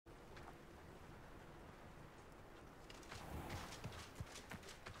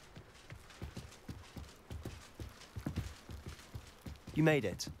You made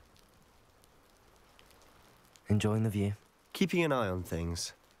it. Enjoying the view? Keeping an eye on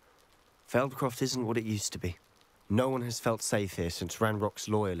things. Feldcroft isn't what it used to be. No one has felt safe here since Ranrock's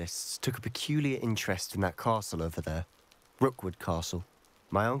loyalists took a peculiar interest in that castle over there. Rookwood Castle.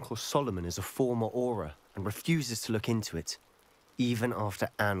 My uncle Solomon is a former Auror and refuses to look into it, even after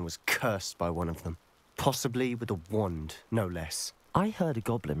Anne was cursed by one of them. Possibly with a wand, no less. I heard a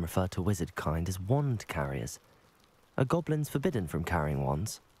goblin refer to wizard kind as wand carriers. Are goblins forbidden from carrying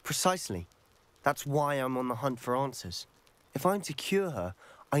wands? Precisely. That's why I'm on the hunt for answers. If I'm to cure her,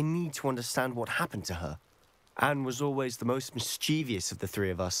 I need to understand what happened to her. Anne was always the most mischievous of the three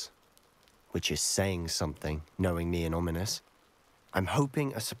of us. Which is saying something, knowing me and Ominous. I'm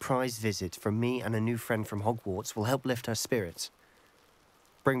hoping a surprise visit from me and a new friend from Hogwarts will help lift her spirits.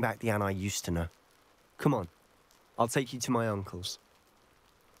 Bring back the Anne I used to know. Come on, I'll take you to my uncle's.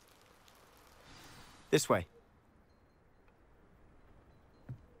 This way.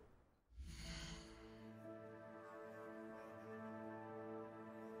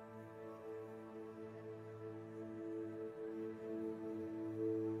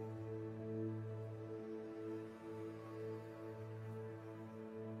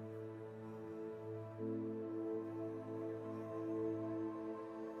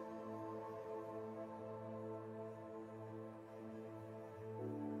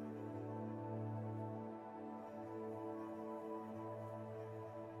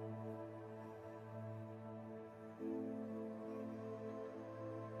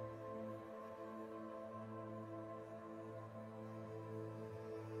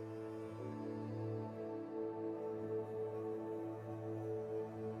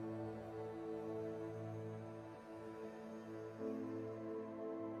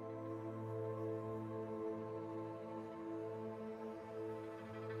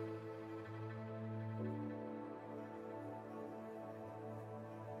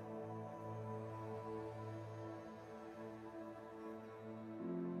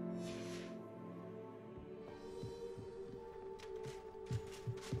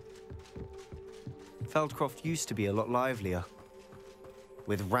 Feldcroft used to be a lot livelier.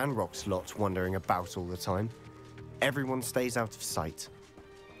 With Ranrock's lot wandering about all the time, everyone stays out of sight.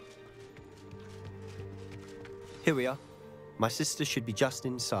 Here we are. My sister should be just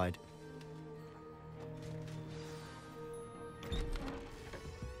inside.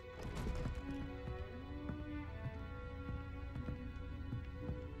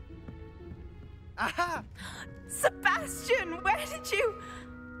 Aha! Sebastian, where did you...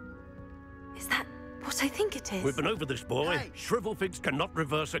 Is that what I think it is? We've been over this, boy. Hey. Shrivelfigs cannot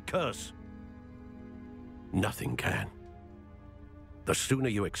reverse a curse. Nothing can. The sooner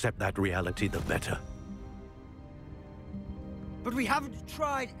you accept that reality, the better. But we haven't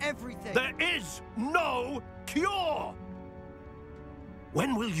tried everything. There is no cure!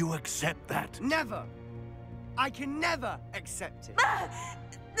 When will you accept that? Never. I can never accept it.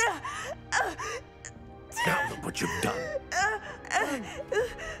 Now look what you've done.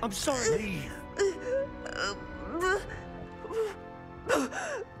 I'm sorry. Leave.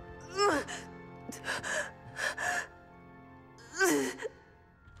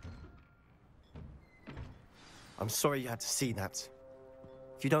 I'm sorry you had to see that.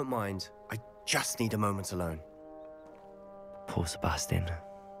 If you don't mind, I just need a moment alone. Poor Sebastian.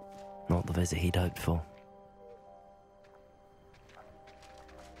 Not the visit he'd hoped for.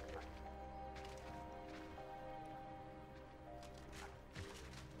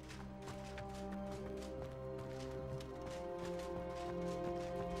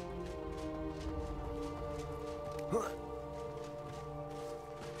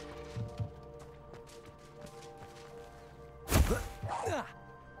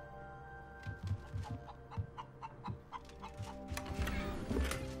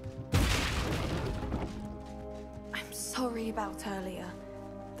 I'm sorry about earlier.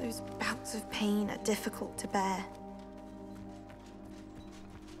 Those bouts of pain are difficult to bear.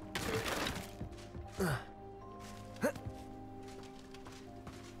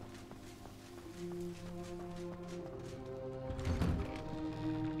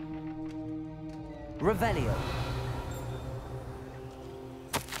 Revelio.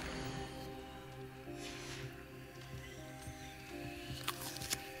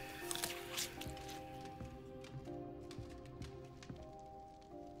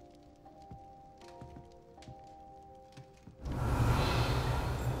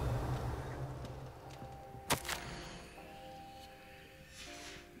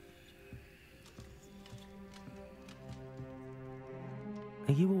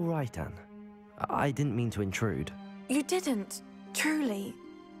 Are you all right, Anne? I didn't mean to intrude. You didn't, truly.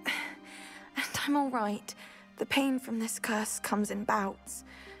 And I'm all right. The pain from this curse comes in bouts,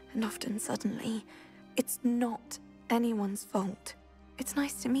 and often suddenly. It's not anyone's fault. It's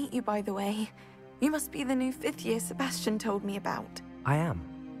nice to meet you, by the way. You must be the new 5th year Sebastian told me about. I am.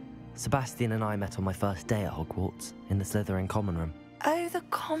 Sebastian and I met on my first day at Hogwarts, in the Slytherin common room. Oh, the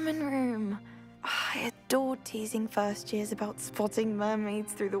common room. I adored teasing first years about spotting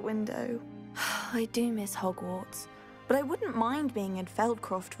mermaids through the window. I do miss Hogwarts, but I wouldn't mind being in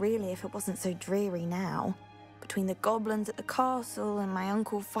Feldcroft really if it wasn't so dreary now. Between the goblins at the castle and my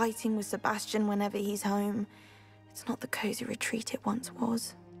uncle fighting with Sebastian whenever he's home, it's not the cozy retreat it once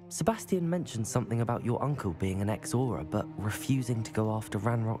was. Sebastian mentioned something about your uncle being an ex-Auror, but refusing to go after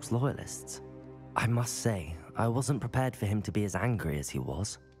Ranrock's loyalists. I must say, I wasn't prepared for him to be as angry as he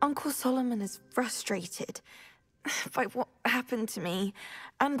was. Uncle Solomon is frustrated by what happened to me,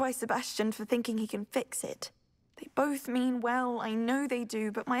 and by Sebastian for thinking he can fix it. They both mean well, I know they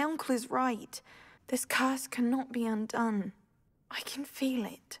do, but my uncle is right. This curse cannot be undone. I can feel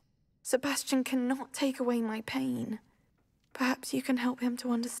it. Sebastian cannot take away my pain. Perhaps you can help him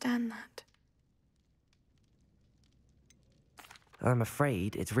to understand that. I'm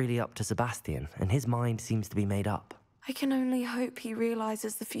afraid it's really up to Sebastian, and his mind seems to be made up. I can only hope he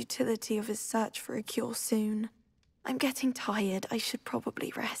realizes the futility of his search for a cure soon. I'm getting tired. I should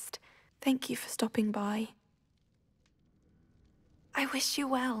probably rest. Thank you for stopping by. I wish you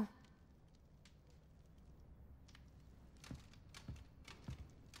well.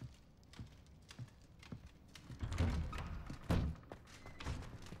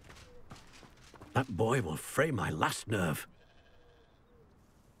 That boy will fray my last nerve.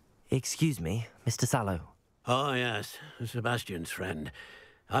 Excuse me, Mr. Sallow. Oh, yes, Sebastian's friend.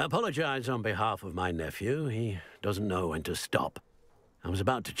 I apologize on behalf of my nephew. He doesn't know when to stop. I was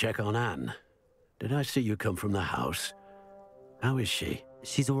about to check on Anne. Did I see you come from the house? How is she?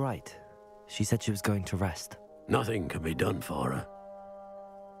 She's all right. She said she was going to rest. Nothing can be done for her.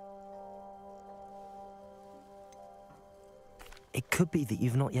 It could be that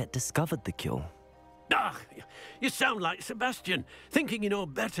you've not yet discovered the cure. Ah, you sound like Sebastian, thinking you know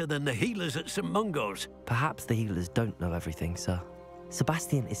better than the healers at St. Mungo's. Perhaps the healers don't know everything, sir.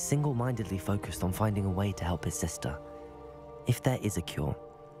 Sebastian is single-mindedly focused on finding a way to help his sister. If there is a cure,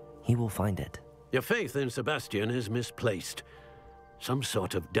 he will find it. Your faith in Sebastian is misplaced. Some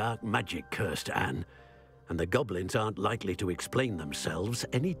sort of dark magic cursed Anne, and the goblins aren't likely to explain themselves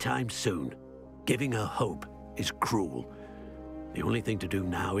anytime soon. Giving her hope is cruel. The only thing to do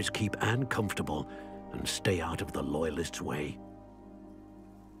now is keep Anne comfortable and stay out of the Loyalists' way.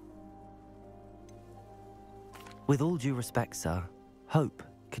 With all due respect, sir, hope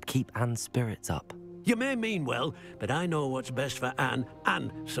could keep Anne's spirits up. You may mean well, but I know what's best for Anne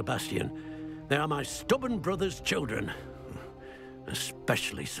and Sebastian. They are my stubborn brother's children.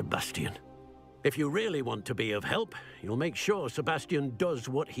 Especially Sebastian. If you really want to be of help, you'll make sure Sebastian does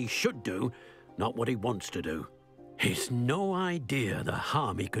what he should do, not what he wants to do. He's no idea the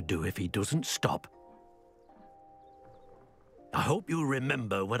harm he could do if he doesn't stop. I hope you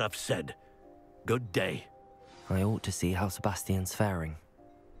remember what I've said. Good day. I ought to see how Sebastian's faring.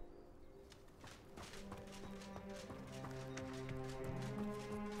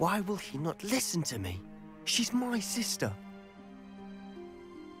 Why will he not listen to me? She's my sister.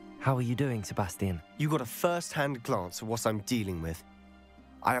 How are you doing, Sebastian? You got a first-hand glance at what I'm dealing with.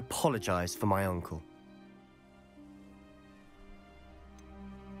 I apologize for my uncle.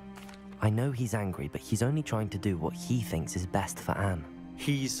 I know he's angry, but he's only trying to do what he thinks is best for Anne.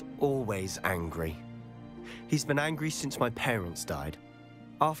 He's always angry. He's been angry since my parents died.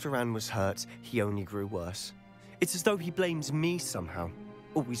 After Anne was hurt, he only grew worse. It's as though he blames me somehow,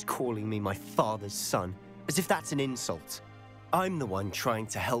 always calling me my father's son, as if that's an insult. I'm the one trying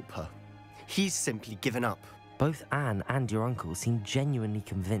to help her. He's simply given up. Both Anne and your uncle seem genuinely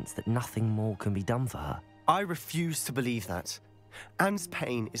convinced that nothing more can be done for her. I refuse to believe that. Anne's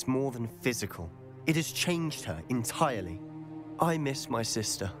pain is more than physical. It has changed her entirely. I miss my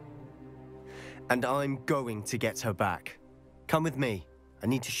sister. And I'm going to get her back. Come with me. I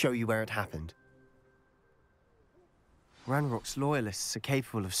need to show you where it happened. Ranrock's loyalists are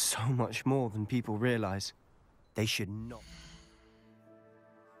capable of so much more than people realize. They should not...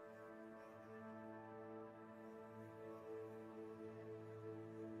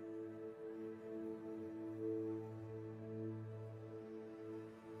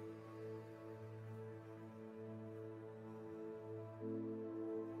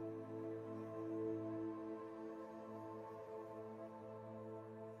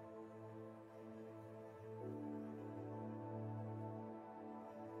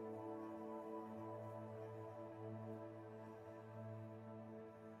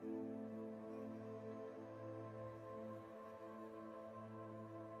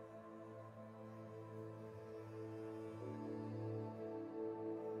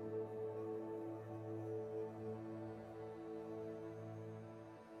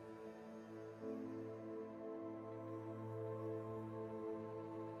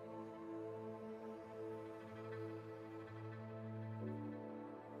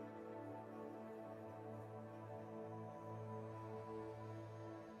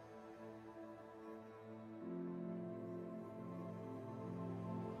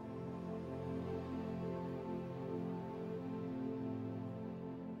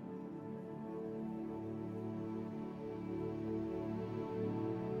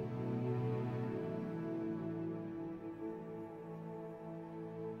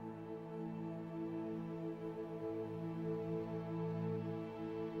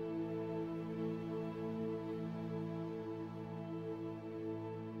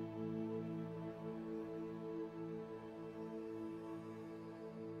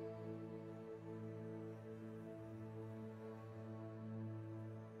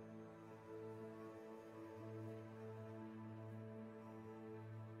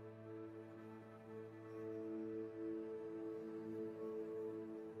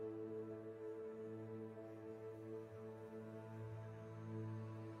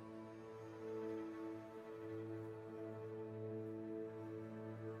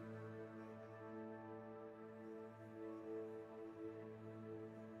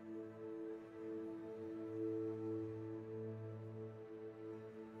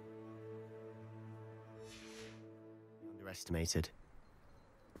 underestimated.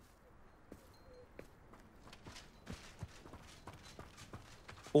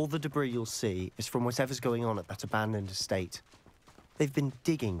 All the debris you'll see is from whatever's going on at that abandoned estate. They've been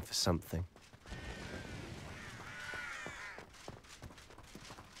digging for something.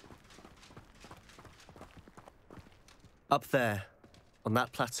 Up there, on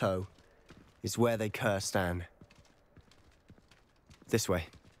that plateau, is where they cursed Anne. This way.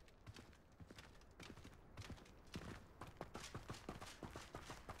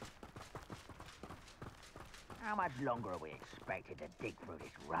 How much longer are we expected to dig through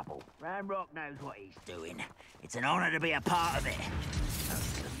this rubble? Ranrock knows what he's doing. It's an honor to be a part of it.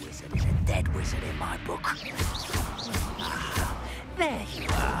 The wizard is a dead wizard in my book. There you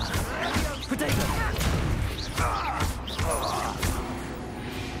are. Potato!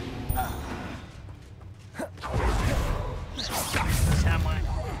 Someone.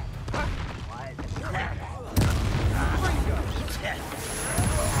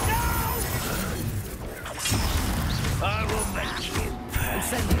 I will make you pay.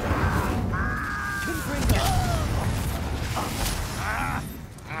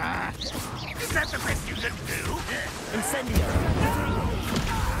 Is that the best you can do? Incendio!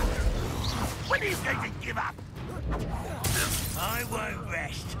 When are you going to give up? I won't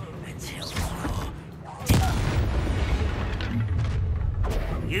rest until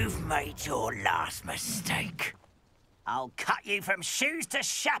you've made your last mistake. I'll cut you from shoes to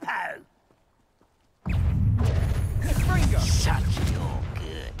chapeau. Such you're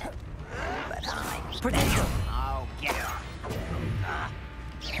good. But I'll get her.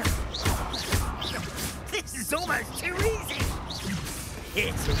 This is almost too easy.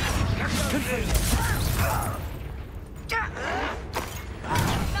 It's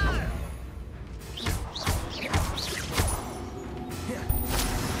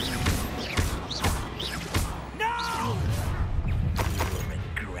no! You'll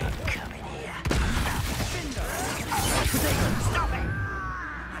regret coming here. Stop it!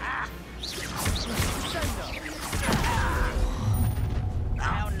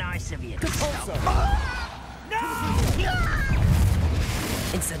 How nice of you to stop. No!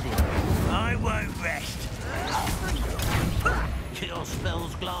 Incendio! I won't rest. Your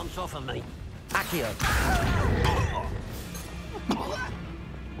spells glance off of me. Accio!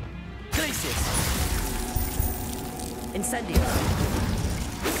 Glacius! Incendio!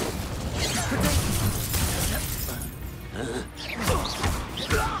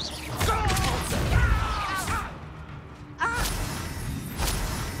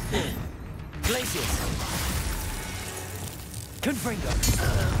 Glacius! Confringo!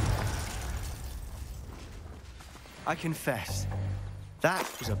 I confess, that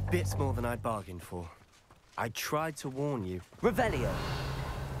was a bit more than I'd bargained for. I tried to warn you. Revelio!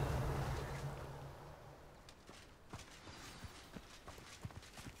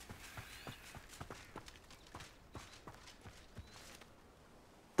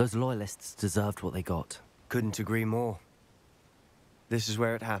 Those loyalists deserved what they got. Couldn't agree more. This is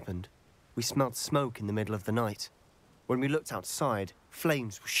where it happened. We smelled smoke in the middle of the night. When we looked outside,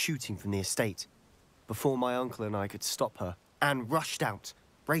 flames were shooting from the estate. Before my uncle and I could stop her, Anne rushed out,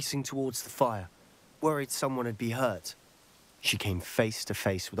 racing towards the fire, worried someone had been hurt. She came face to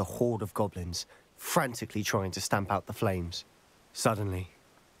face with a horde of goblins, frantically trying to stamp out the flames. Suddenly,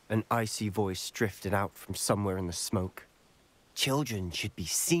 an icy voice drifted out from somewhere in the smoke. Children should be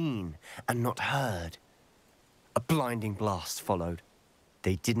seen and not heard. A blinding blast followed.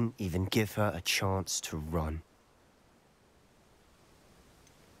 They didn't even give her a chance to run.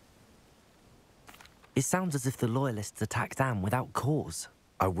 It sounds as if the loyalists attacked Anne without cause.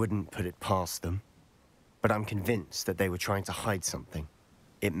 I wouldn't put it past them, but I'm convinced that they were trying to hide something.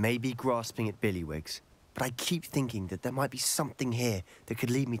 It may be grasping at billywhigs, but I keep thinking that there might be something here that could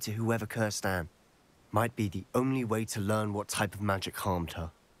lead me to whoever cursed Anne. Might be the only way to learn what type of magic harmed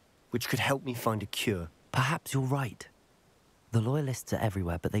her, which could help me find a cure. Perhaps you're right. The loyalists are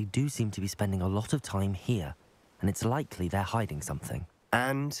everywhere, but they do seem to be spending a lot of time here, and it's likely they're hiding something.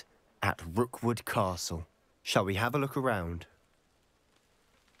 And at Rookwood Castle. Shall we have a look around?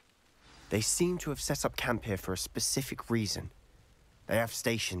 They seem to have set up camp here for a specific reason. They have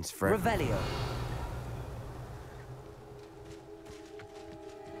stations for... Revelio!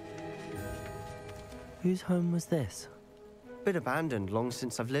 Whose home was this? Been abandoned long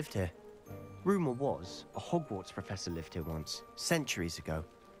since I've lived here. Rumour was, a Hogwarts professor lived here once, centuries ago.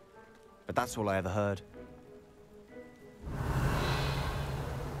 But that's all I ever heard.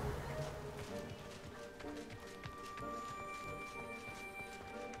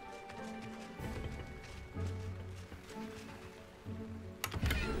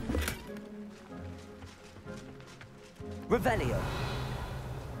 Revelio.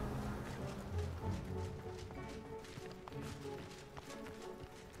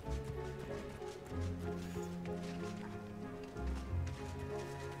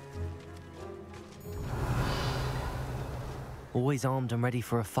 Always armed and ready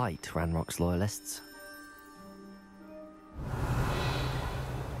for a fight, Ranrock's loyalists.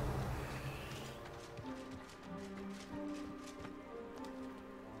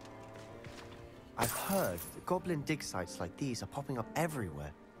 I've heard that goblin dig sites like these are popping up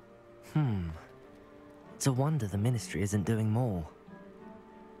everywhere. It's a wonder the Ministry isn't doing more.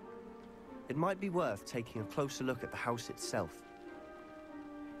 It might be worth taking a closer look at the house itself.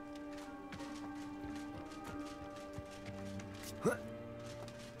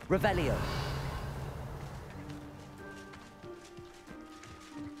 Revelio.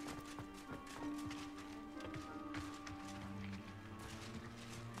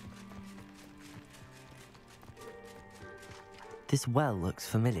 This well looks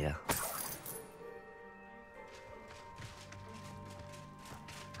familiar.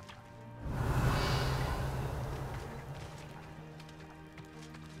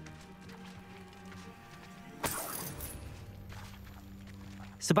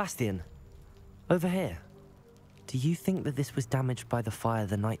 Sebastian, over here. Do you think that this was damaged by the fire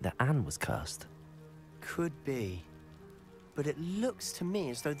the night that Anne was cursed? Could be. But it looks to me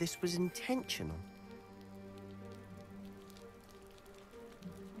as though this was intentional.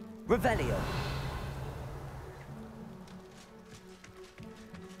 Revelio.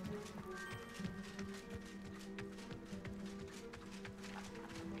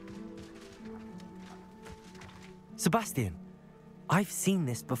 Sebastian, I've seen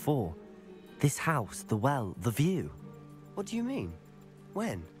this before. This house, the well, the view. What do you mean?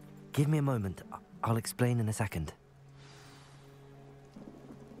 When? Give me a moment. I'll explain in a second.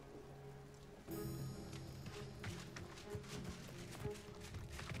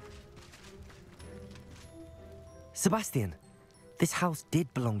 Sebastian, this house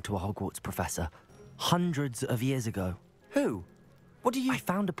did belong to a Hogwarts professor, hundreds of years ago. Who? What do you... I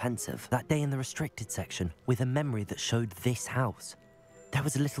found a pensive that day in the restricted section with a memory that showed this house. There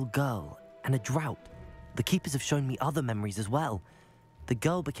was a little girl and a drought. The keepers have shown me other memories as well. The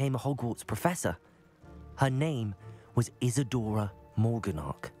girl became a Hogwarts professor. Her name was Isadora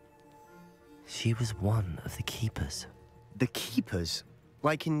Morganach. She was one of the keepers. The keepers?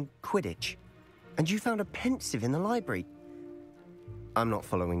 Like in Quidditch? And you found a pensive in the library? I'm not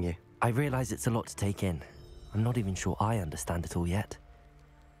following you. I realize it's a lot to take in. I'm not even sure I understand it all yet.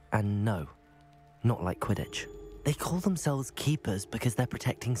 And no, not like Quidditch. They call themselves keepers because they're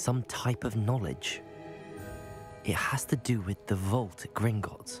protecting some type of knowledge. It has to do with the vault at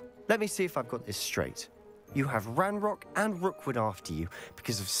Gringotts. Let me see if I've got this straight. You have Ranrock and Rookwood after you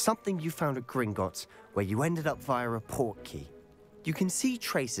because of something you found at Gringotts where you ended up via a portkey. You can see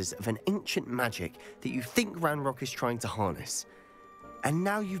traces of an ancient magic that you think Ranrock is trying to harness. And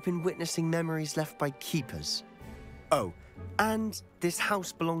now you've been witnessing memories left by keepers. Oh, and this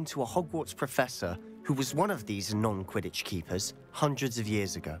house belonged to a Hogwarts professor who was one of these non-Quidditch keepers hundreds of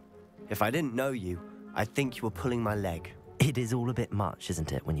years ago. If I didn't know you, I'd think you were pulling my leg. It is all a bit much,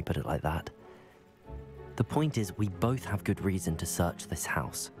 isn't it, when you put it like that? The point is, we both have good reason to search this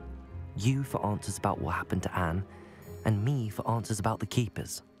house. You for answers about what happened to Anne, and me for answers about the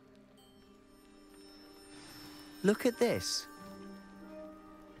keepers. Look at this.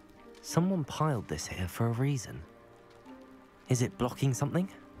 Someone piled this here for a reason. Is it blocking something?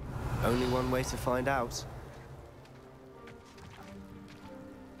 Only one way to find out.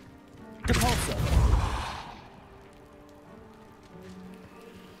 Depulso!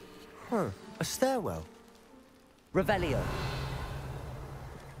 Huh, a stairwell. Revelio.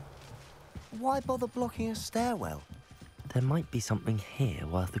 Why bother blocking a stairwell? There might be something here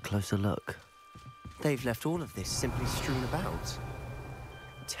worth a closer look. They've left all of this simply strewn about.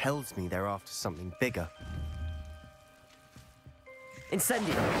 Tells me they're after something bigger.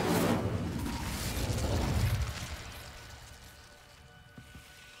 Incendio!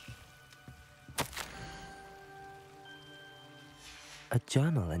 A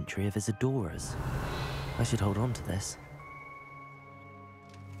journal entry of Isadora's. I should hold on to this.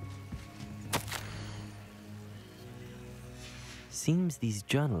 Seems these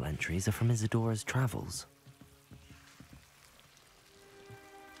journal entries are from Isadora's travels.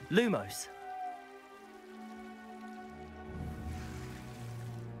 Lumos.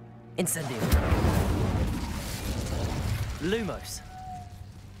 Incendio. Lumos.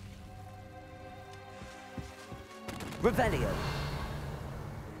 Revelio.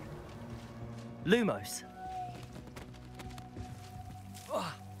 Lumos.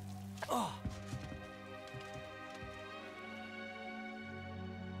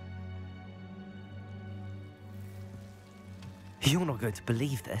 You're not going to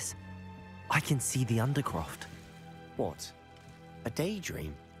believe this. I can see the Undercroft. What? A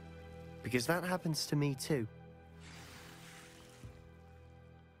daydream? Because that happens to me too.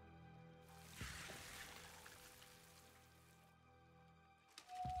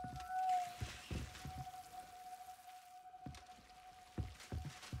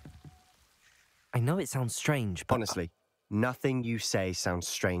 I know it sounds strange, but... Honestly, nothing you say sounds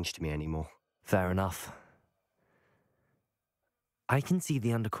strange to me anymore. Fair enough. I can see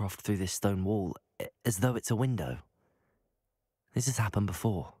the Undercroft through this stone wall, as though it's a window. This has happened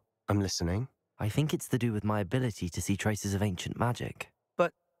before. I'm listening. I think it's to do with my ability to see traces of ancient magic.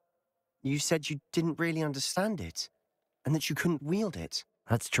 But you said you didn't really understand it, and that you couldn't wield it.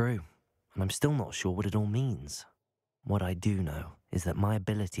 That's true, and I'm still not sure what it all means. What I do know is that my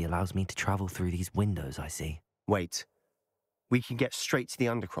ability allows me to travel through these windows I see. Wait. We can get straight to the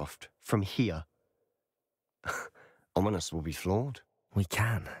Undercroft from here. Ominous will be floored. We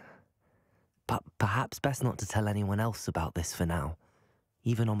can. But perhaps best not to tell anyone else about this for now.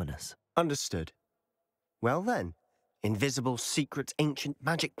 Even Ominous. Understood. Well then, invisible, secret, ancient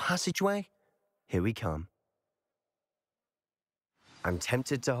magic passageway? Here we come. I'm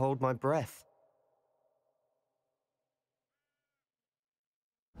tempted to hold my breath.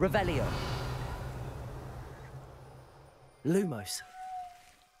 Revelio. Lumos.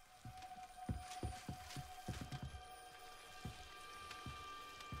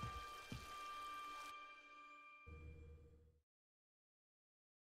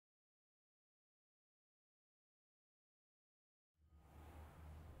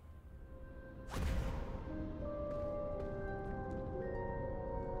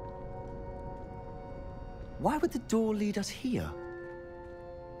 Why would the door lead us here?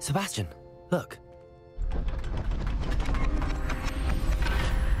 Sebastian, look.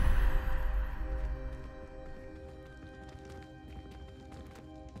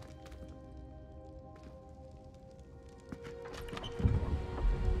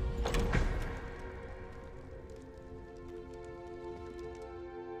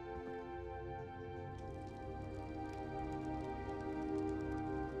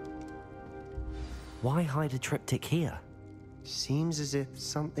 Why hide a triptych here? Seems as if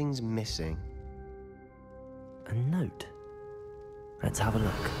something's missing. A note. Let's have a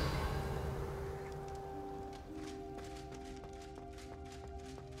look.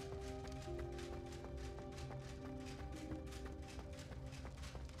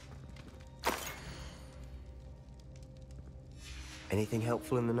 Anything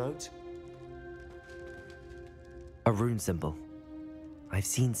helpful in the note? A rune symbol. I've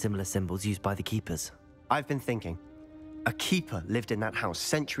seen similar symbols used by the keepers. I've been thinking. A keeper lived in that house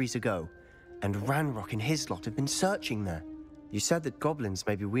centuries ago, and Ranrock and his lot have been searching there. You said that goblins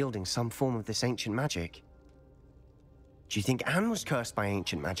may be wielding some form of this ancient magic. Do you think Anne was cursed by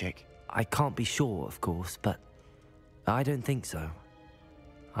ancient magic? I can't be sure, of course, but I don't think so.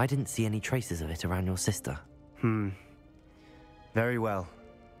 I didn't see any traces of it around your sister. Very well.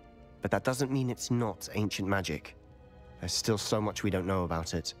 But that doesn't mean it's not ancient magic. There's still so much we don't know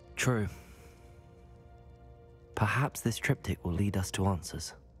about it. True. Perhaps this triptych will lead us to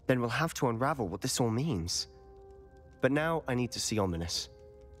answers. Then we'll have to unravel what this all means. But now I need to see Ominous.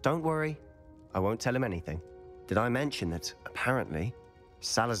 Don't worry, I won't tell him anything. Did I mention that, apparently,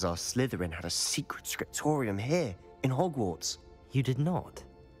 Salazar Slytherin had a secret scriptorium here, in Hogwarts? You did not?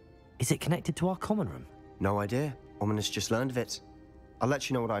 Is it connected to our common room? No idea. Ominous just learned of it. I'll let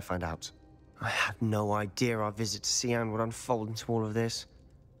you know what I find out. I had no idea our visit to Sian would unfold into all of this.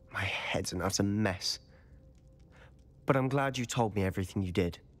 My head's an utter mess. But I'm glad you told me everything you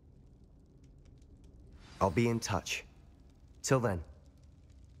did. I'll be in touch. Till then.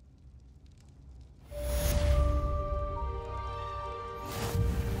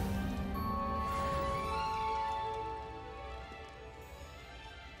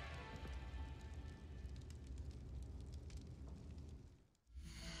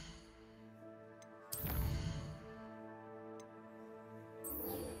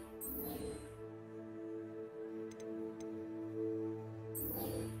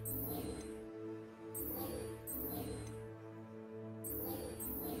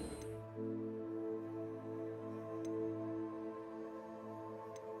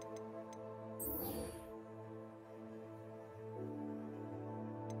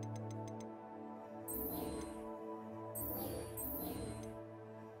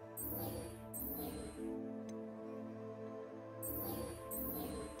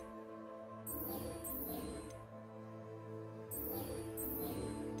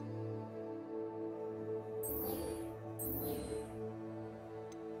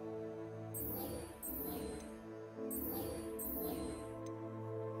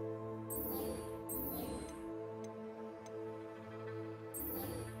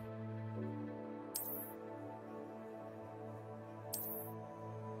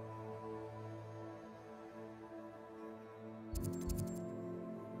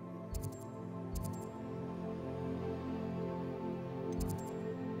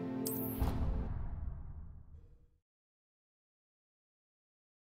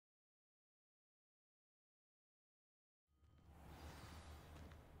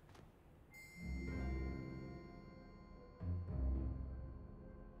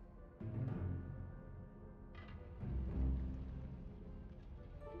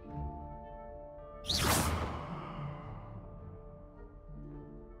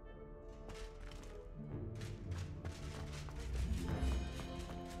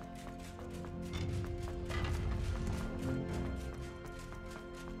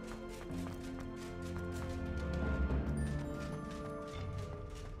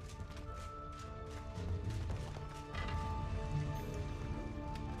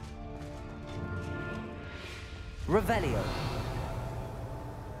 Revelio.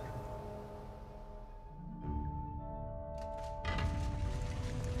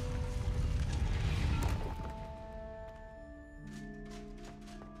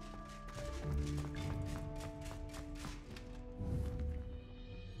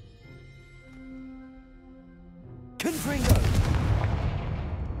 Confringo.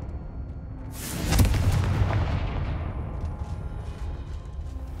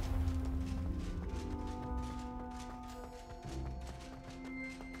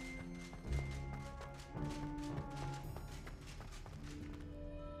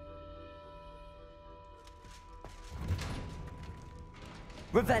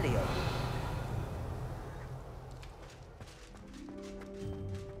 Revelio.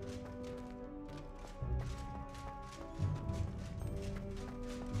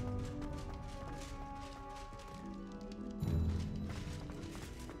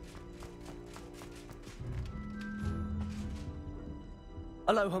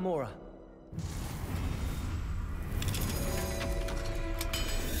 Aloha Mora.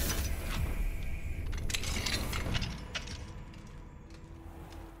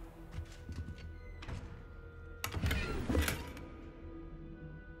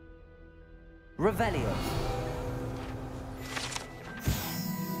 Revelio.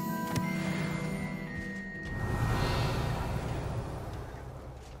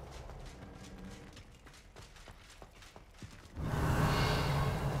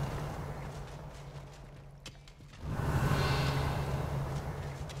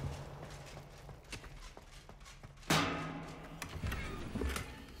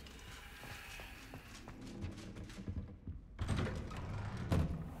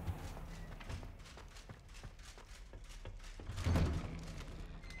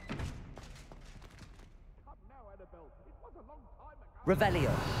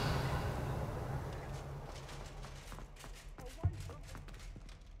 Revelio.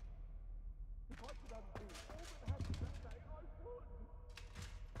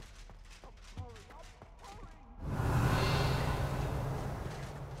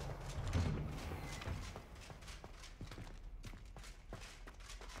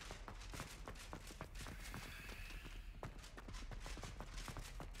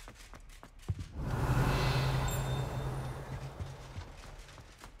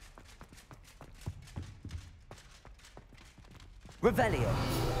 Revelio.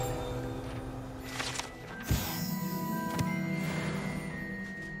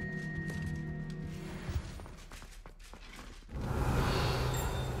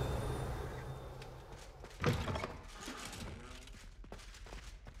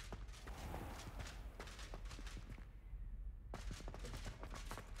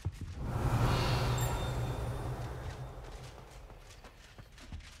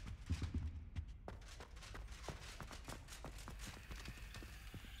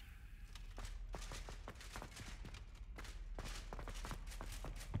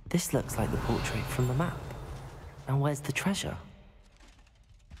 This looks like the portrait from the map. And where's the treasure?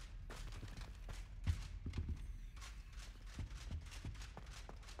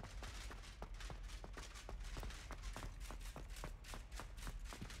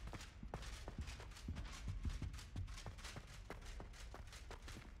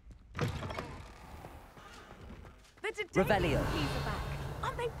 The Revelio. keys are back.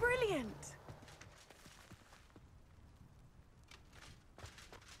 Aren't they brilliant?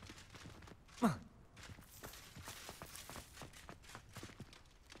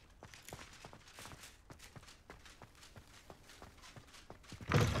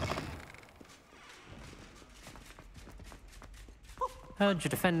 Heard you're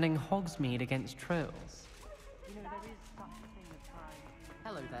defending Hogsmeade against trolls. You know, there is such a thing as time.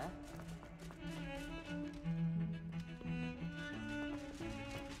 Hello there.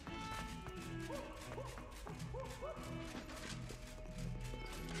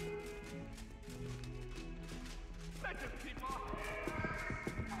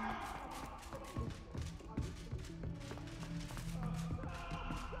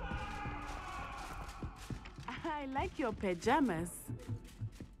 I like your pajamas.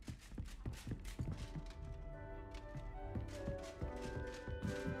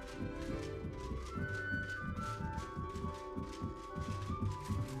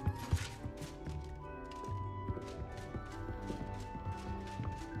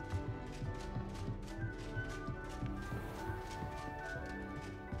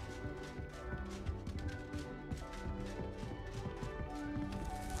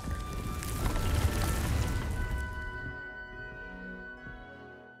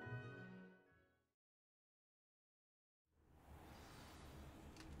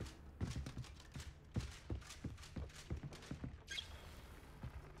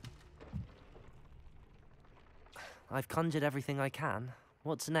 I've conjured everything I can.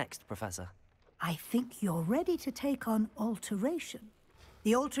 What's next, Professor? I think you're ready to take on alteration.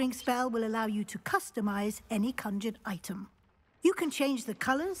 The altering spell will allow you to customize any conjured item. You can change the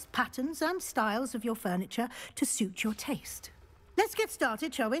colors, patterns, and styles of your furniture to suit your taste. Let's get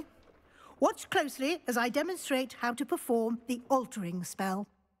started, shall we? Watch closely as I demonstrate how to perform the altering spell.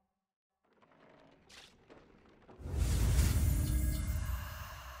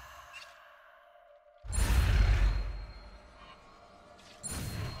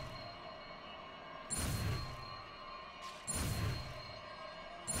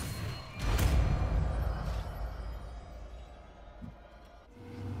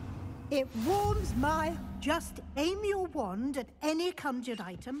 It warms my... Just aim your wand at any conjured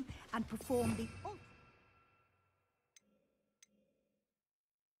item and perform the...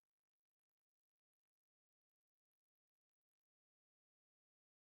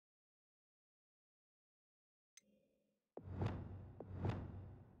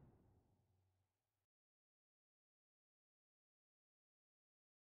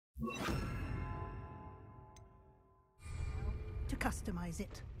 to customize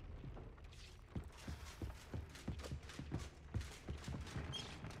it.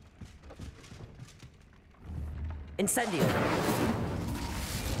 Incendio.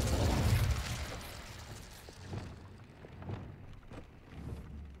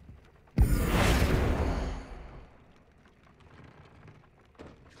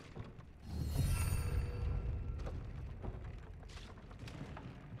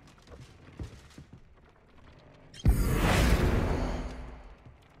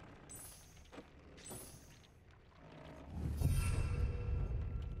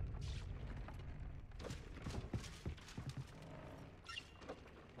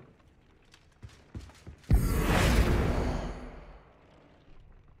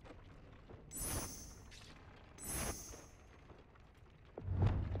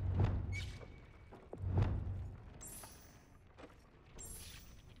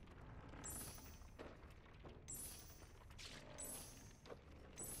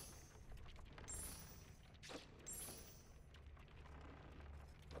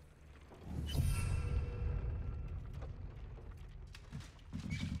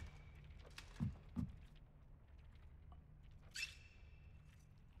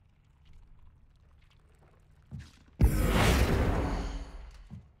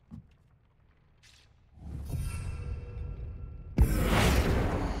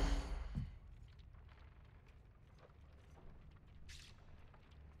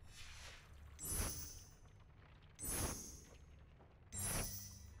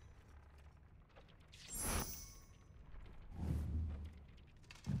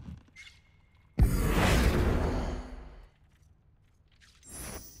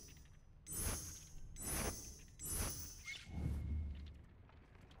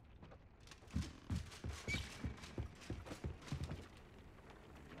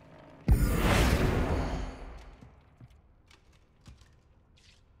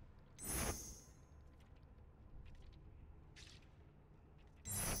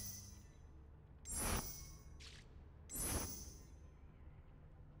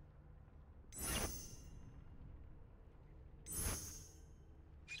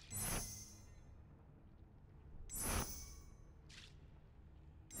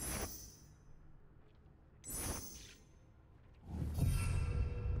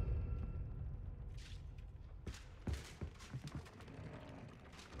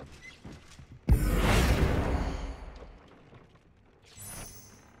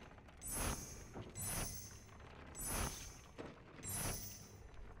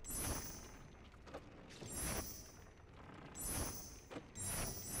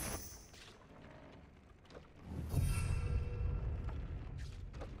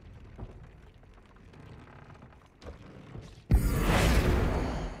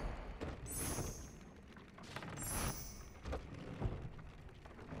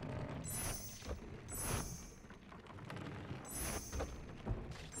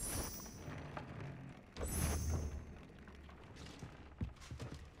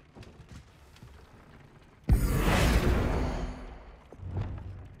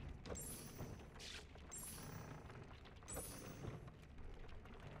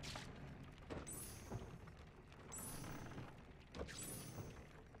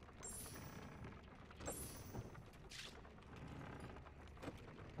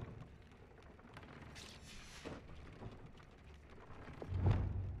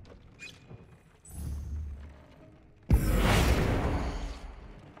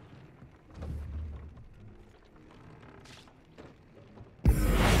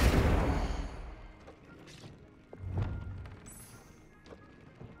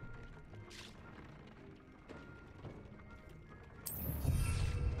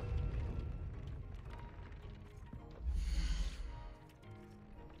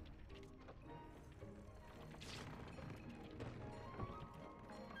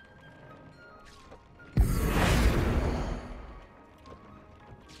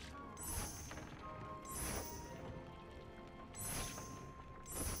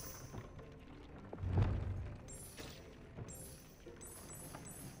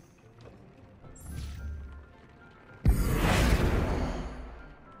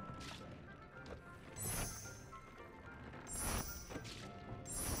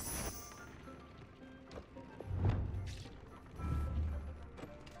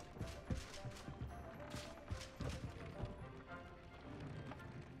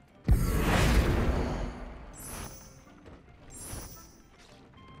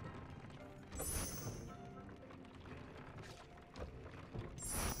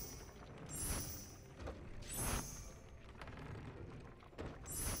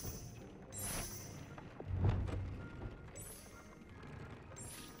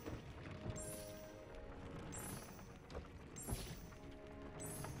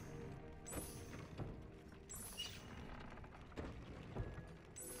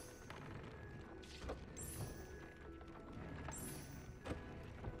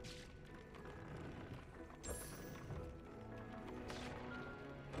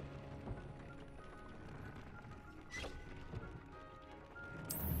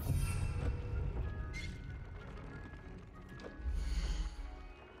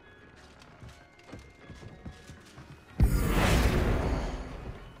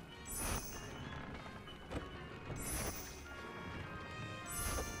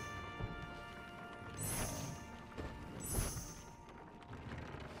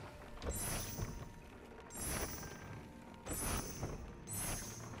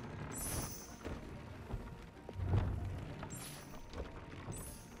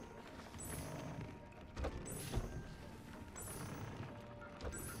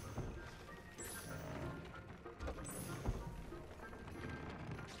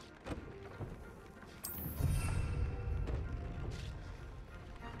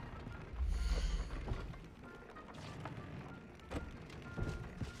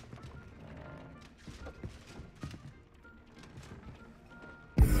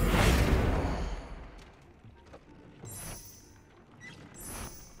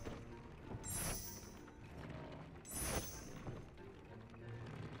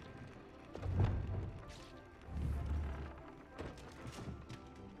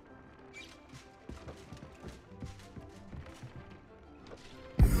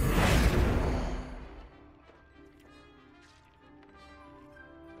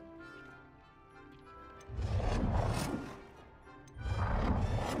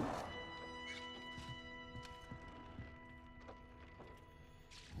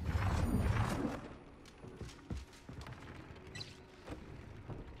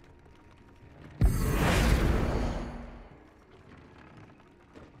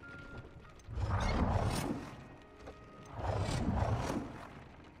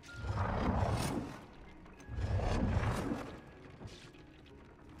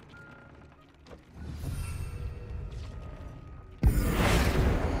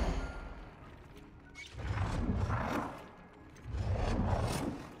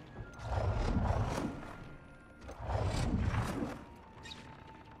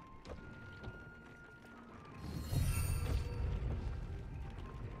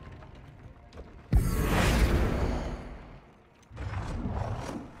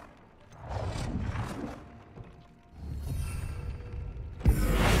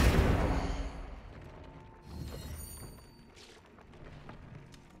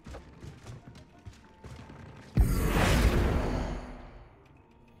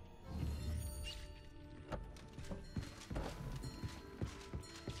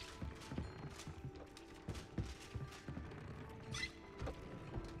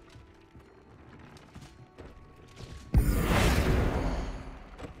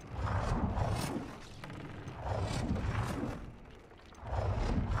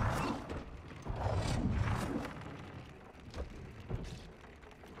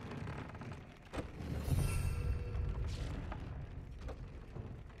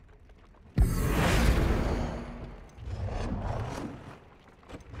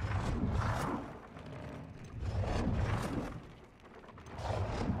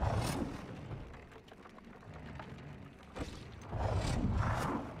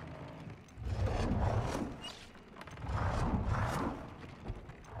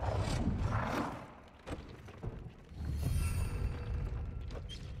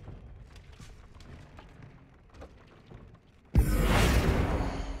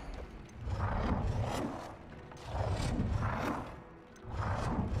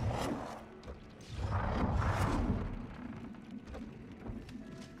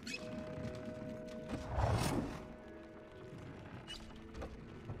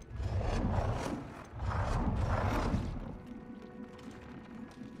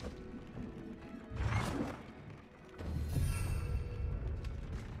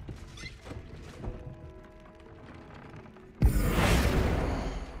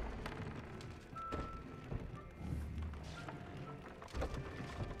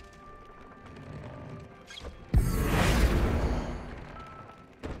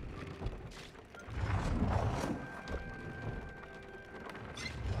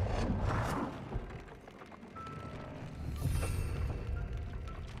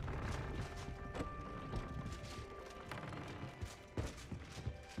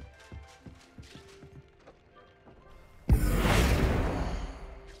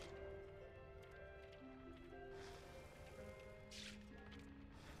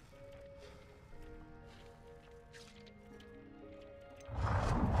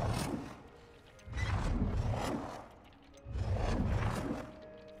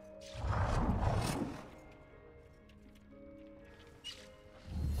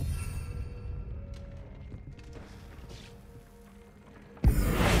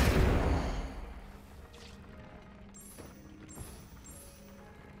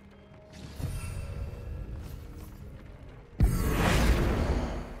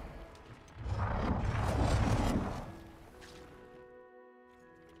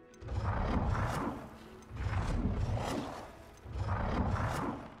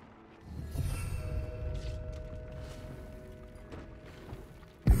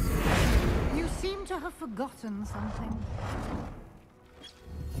 to have forgotten something.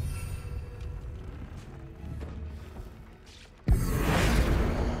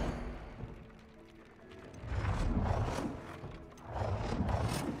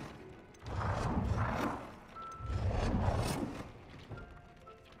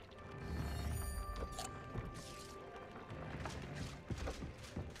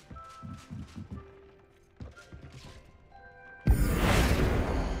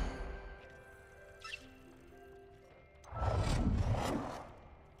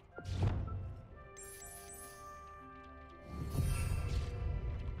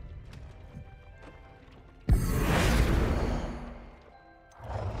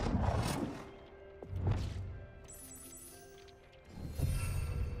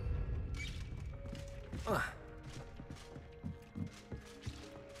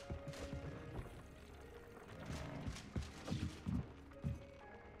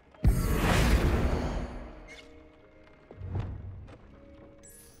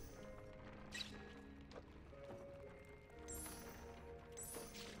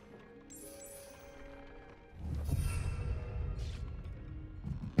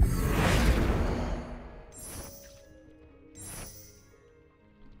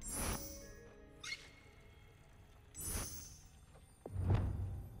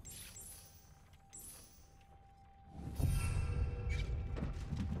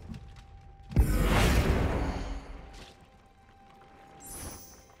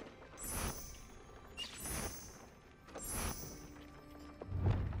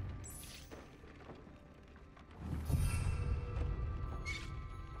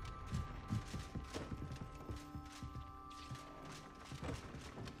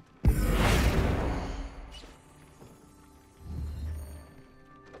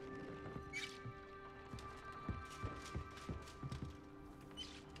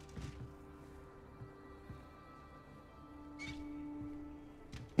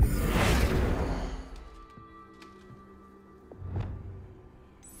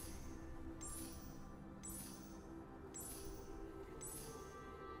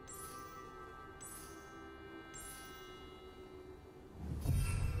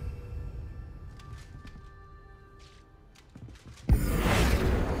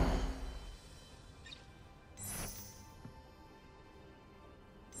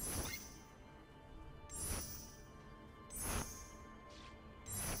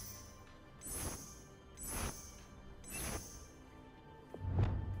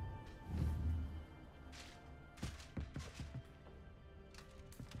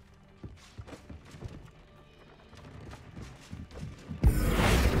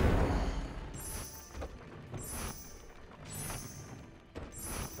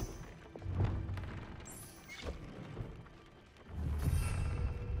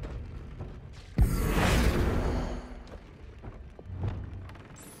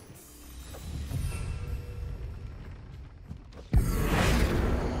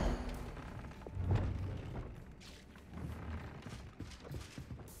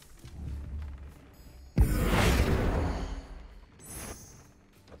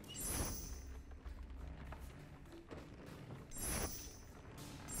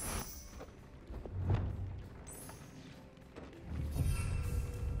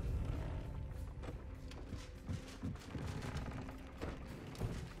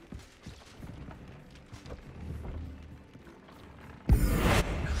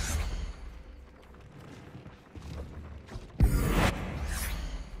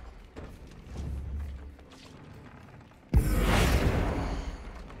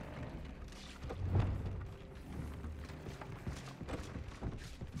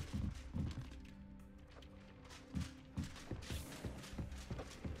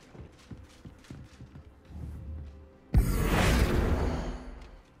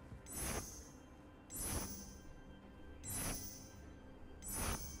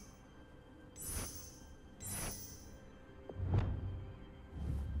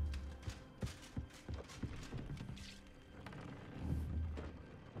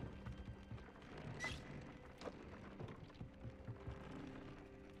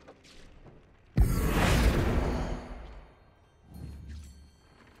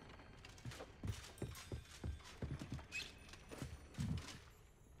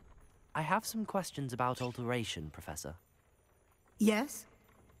 I have some questions about alteration, Professor. Yes?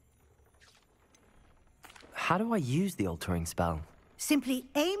 How do I use the altering spell? Simply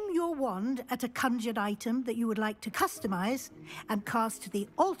aim your wand at a conjured item that you would like to customize and cast the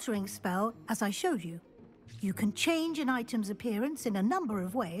altering spell as I showed you. You can change an item's appearance in a number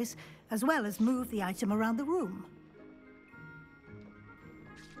of ways, as well as move the item around the room.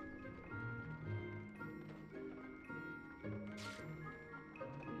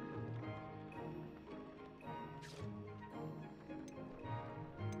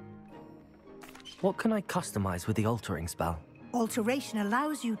 What can I customize with the altering spell? Alteration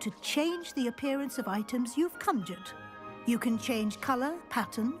allows you to change the appearance of items you've conjured. You can change color,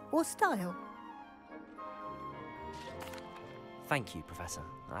 pattern, or style. Thank you, Professor.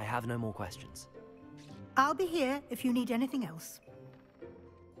 I have no more questions. I'll be here if you need anything else.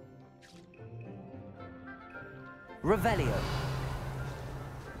 Revelio.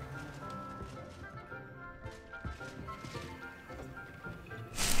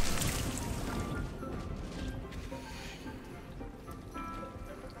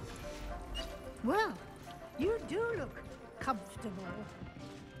 Well, you do look comfortable.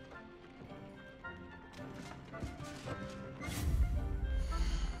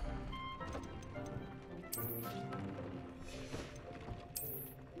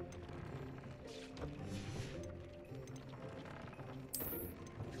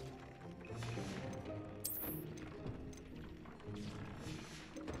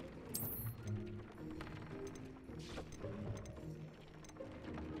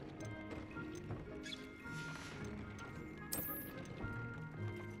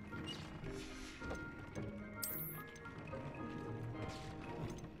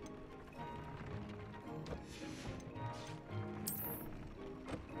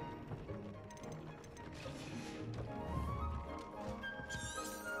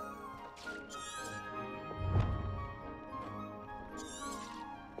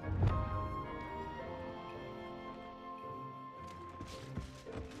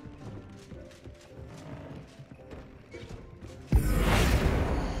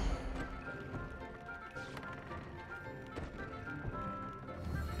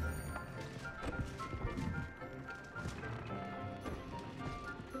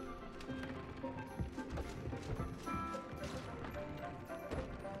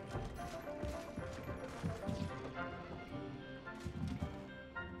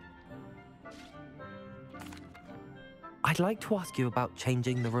 I'd like to ask you about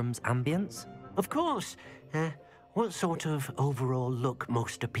changing the room's ambience. Of course. What sort of overall look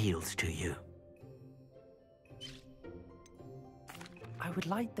most appeals to you? I would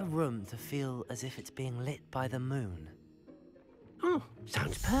like the room to feel as if it's being lit by the moon. Oh,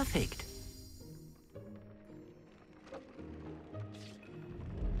 sounds perfect.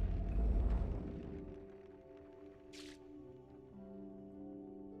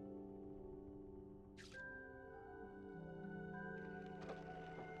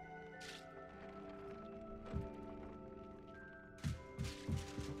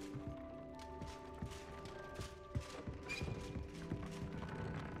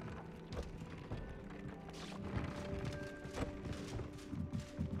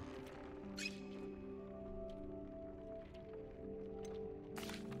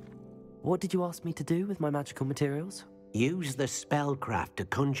 What did you ask me to do with my magical materials? Use the spellcraft to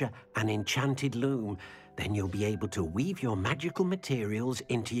conjure an enchanted loom. Then you'll be able to weave your magical materials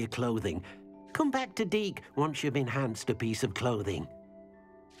into your clothing. Come back to Deke once you've enhanced a piece of clothing.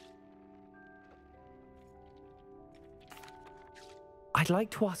 I'd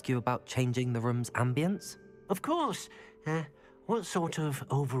like to ask you about changing the room's ambience. Of course. What sort of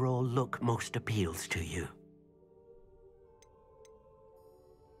overall look most appeals to you?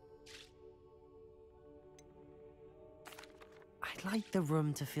 I'd like the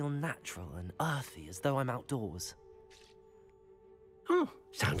room to feel natural and earthy, as though I'm outdoors. Oh,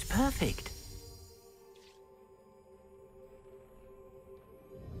 sounds perfect.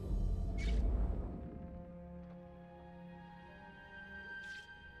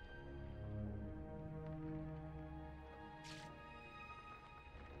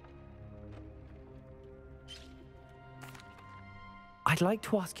 I'd like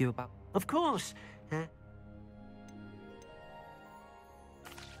to ask you about... Of course.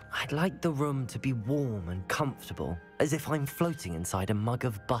 I'd like the room to be warm and comfortable, as if I'm floating inside a mug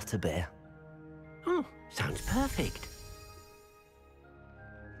of butterbeer. Oh, sounds perfect.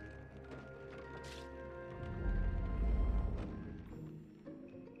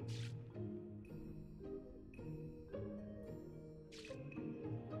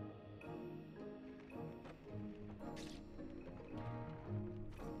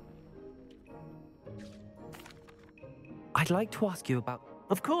 I'd like to ask you about...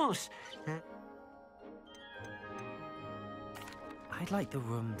 Of course. I'd like the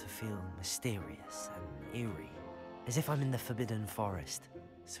room to feel mysterious and eerie, as if I'm in the Forbidden Forest,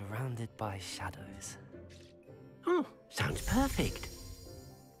 surrounded by shadows. Oh, sounds perfect.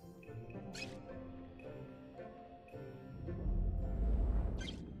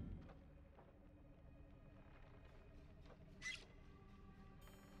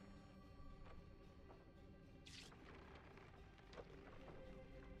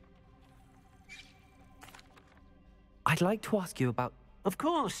 I'd like to ask you about... Of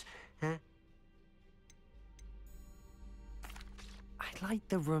course. I'd like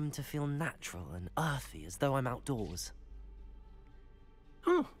the room to feel natural and earthy, as though I'm outdoors.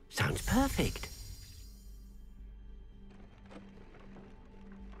 Oh, sounds perfect.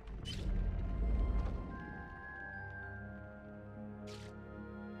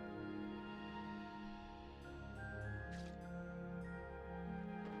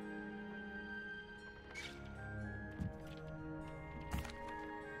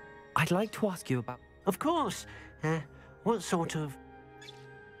 I'd like to ask you about... Of course. What sort of...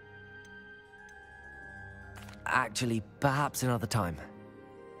 Actually, perhaps another time.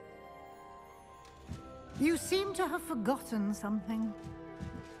 You seem to have forgotten something.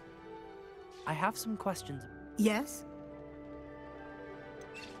 I have some questions. Yes?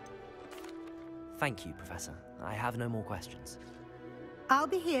 Thank you, Professor. I have no more questions. I'll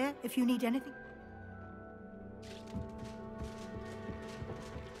be here if you need anything.